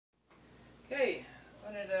Okay, I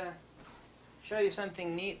wanted to show you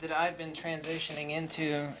something neat that I've been transitioning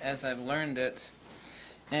into as I've learned it.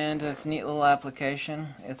 And it's a neat little application.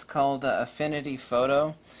 It's called Affinity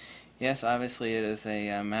Photo. Yes, obviously it is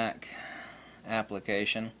a Mac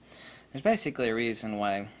application. There's basically a reason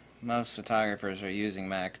why most photographers are using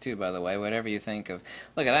Mac too, by the way. Whatever you think of...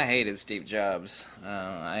 Look, I hated Steve Jobs.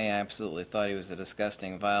 I absolutely thought he was a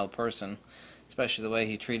disgusting, vile person, especially the way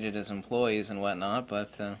he treated his employees and whatnot,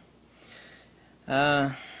 but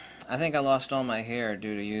I think I lost all my hair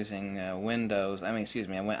due to using Windows. I meant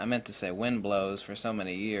to say Windblows for so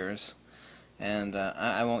many years, and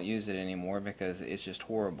I won't use it anymore because it's just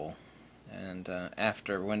horrible. And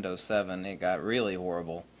after Windows 7, it got really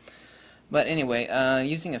horrible. But anyway,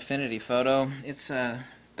 using Affinity Photo, it's a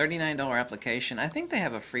 $39 application. I think they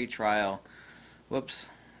have a free trial.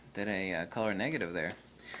 Whoops, did a color negative there.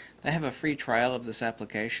 They have a free trial of this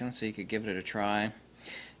application, so you could give it a try.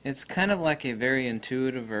 It's kind of like a very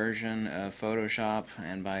intuitive version of Photoshop,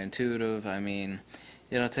 and by intuitive I mean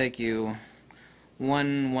it'll take you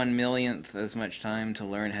one millionth as much time to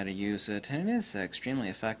learn how to use it, and it is extremely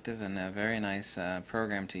effective and a very nice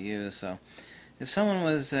program to use. So if someone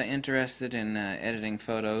was interested in editing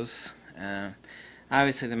photos,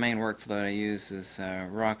 obviously the main workflow I use is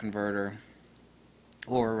raw converter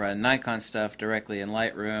or Nikon stuff directly in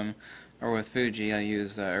Lightroom, or with Fuji I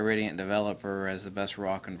use Irradiant Developer as the best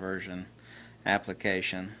raw conversion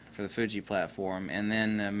application for the Fuji platform, and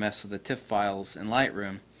then mess with the TIFF files in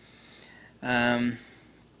Lightroom.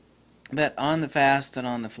 But on the fast and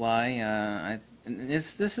on the fly,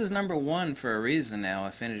 this is #1 for a reason now,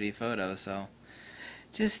 Affinity Photo, so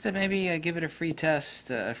just maybe give it a free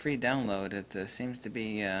test, a free download. It seems to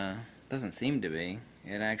be, doesn't seem to be,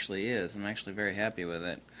 it actually is. I'm actually very happy with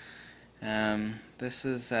it. This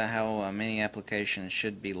is how many applications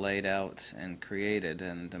should be laid out and created,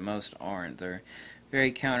 and most aren't. They're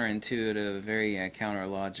very counterintuitive, very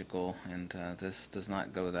counter-logical, and this does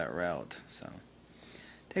not go that route. So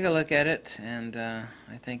take a look at it, and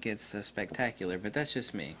I think it's spectacular, but that's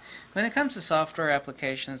just me. When it comes to software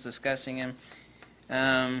applications, discussing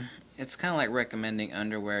them, it's kind of like recommending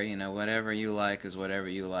underwear. You know, whatever you like is whatever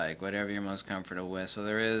you like, whatever you're most comfortable with. So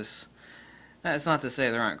there is... That's not to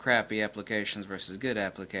say there aren't crappy applications versus good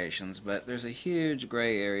applications, but there's a huge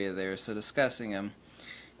gray area there, so discussing them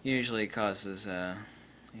usually causes,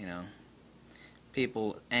 you know,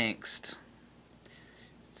 people angst.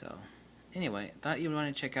 So, anyway, thought you'd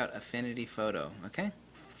want to check out Affinity Photo, okay?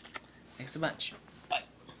 Thanks a bunch.